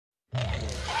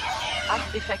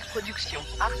Art&Fact Production.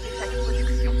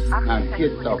 Now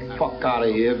get the fuck out of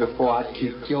here before I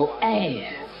kick your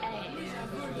ass.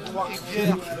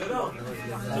 Trois-Rivieres.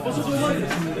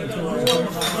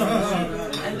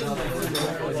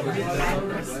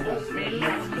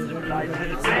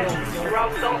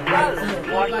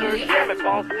 Moi je jamais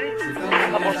pensé.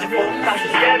 Comment c'est pour ça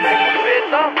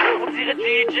on dirait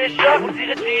DJ Shop, on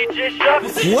dirait DJ Shop.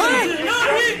 Ouais!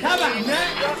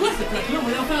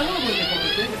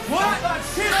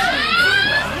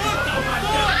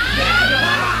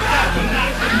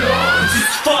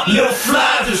 Fuck your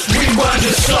fly, just rewind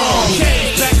the song.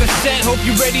 Change back a set, hope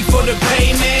you ready for the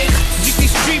payment. You see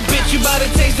street bitch, you bout to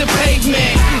taste the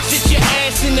pavement. Sit your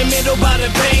ass in the middle, bout to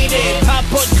paint it. Pop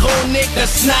up chronique,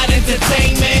 that's not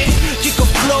entertainment.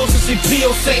 Kikaflow, ça c'est pire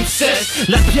au same sex.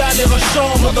 La pierre des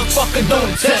rochons, motherfucker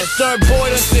don't test. Un boy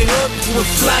dans ses hoods, pour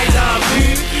fly dans la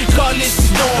rue. Call it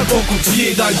sinon, un bon coup de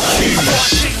pied dans le cul. I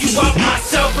pick you up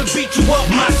myself and beat you up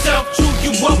myself. Chew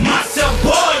you up myself,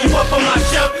 boy, you up on my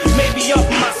shelf. Maybe up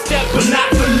my step, but not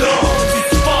for long.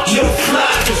 Fuck your fly,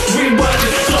 just rewind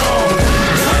the song.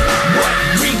 What?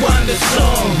 Rewind the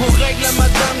song. On règle la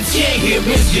madame, tiens, here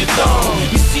is your thong.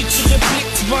 Ici tu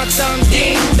répliques, tu vas entendre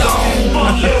ding dong.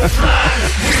 Fuck your fly,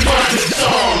 just rewind the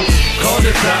song. Call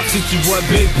the cops si tu vois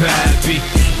Big Pappy.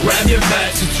 Grab your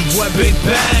back si tu vois Big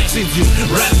Bang. C'est du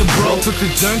rap de bro, tout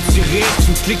est d'un petit riche.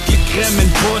 Tu me cliques les crèmes, même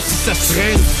pas si ça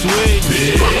serait une suite.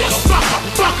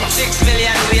 6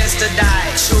 million ways to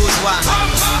die, choose one.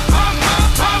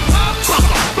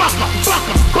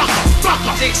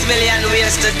 6 million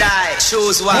ways to die,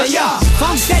 choose one. Hey yo,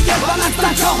 femme ta gueule pendant que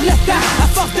t'as encore le temps. À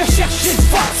force de chercher le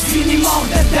fox, tu finis mort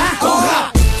dedans. On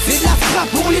rappe, c'est de la frappe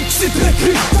pour les petites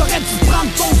recrues. T'aurais dû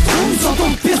prendre ton trou, ils ont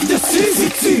ton pisse dessus. Si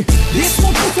tu laisses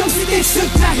mon trou comme si t'es sur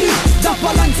la rue, dans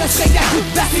Pologne ça serait qu'à coup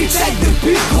de basse les têtes de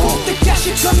pute. Gros, t'es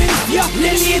caché comme une fiotte,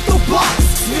 l'ennemi est au bas.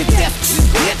 Tu veux tester, tu te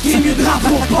bites, qui est mieux de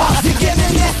rentrer au bas. Des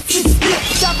GMNS, tu te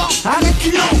bites, d'avant, à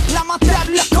reculons.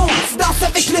 Lamentable le con, tu danses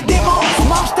avec le démon.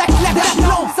 Mange ta claque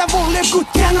d'aplomb, savoure le goût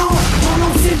de canon. Mon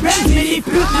nom c'est Ben, mais les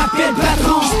putes m'appellent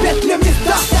patron. J'pète le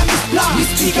mistar, ta misplore, les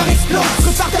speakers explosent.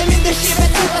 Prépare ta mine de chien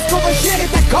battu parce qu'on va gérer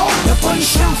ta cause. Y'a pas une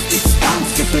chance, si tu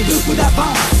penses que t'as 2 coups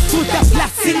d'avance. Faut ta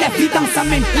place, c'est la vie dans sa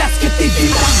même place que t'es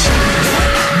vivant.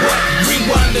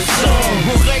 Rewind the song.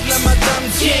 On règle la madame,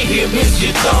 tiens, here is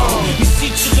your thong.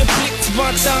 Ici tu répliques, tu vas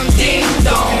entendre ding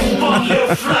dong. Fuck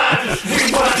your fly, just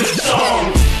rewind the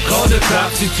song. Call the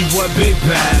cops si tu vois Big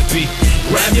Pappy.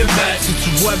 Grab your back si tu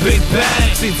vois Big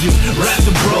Bang. C'est du rap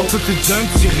de bro, tout est d'un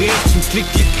petit riche. Tu me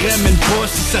cliques les crèmes, même pas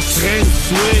si ça serait une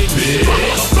suite.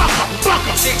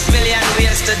 6 million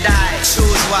ways to die,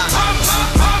 choose one.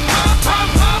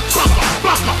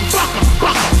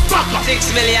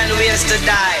 6 million ways to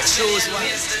die, choose one.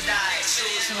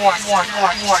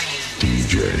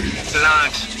 Deejay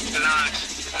Lynx.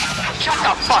 Shut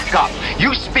the fuck up.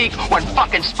 You speak when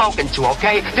fucking spoken to,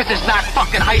 okay? This is not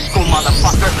fucking high school,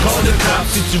 motherfucker. Call the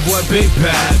cops si tu vois Big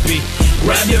Pappy.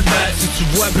 Grab your back si tu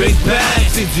vois Big Bang.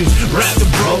 C'est du rap de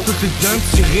bro, tout est d'un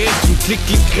petit riche. Tu me cliques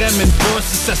les crèmes, même pas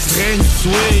si ça serait une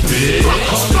suite.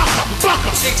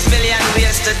 6 million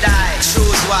ways to die,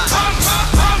 choose one.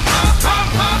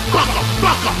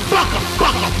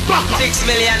 6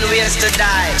 million ways to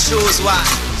die, choose one.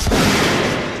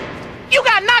 You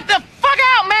got knocked the fuck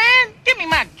out, man! Give me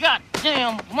my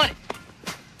goddamn money.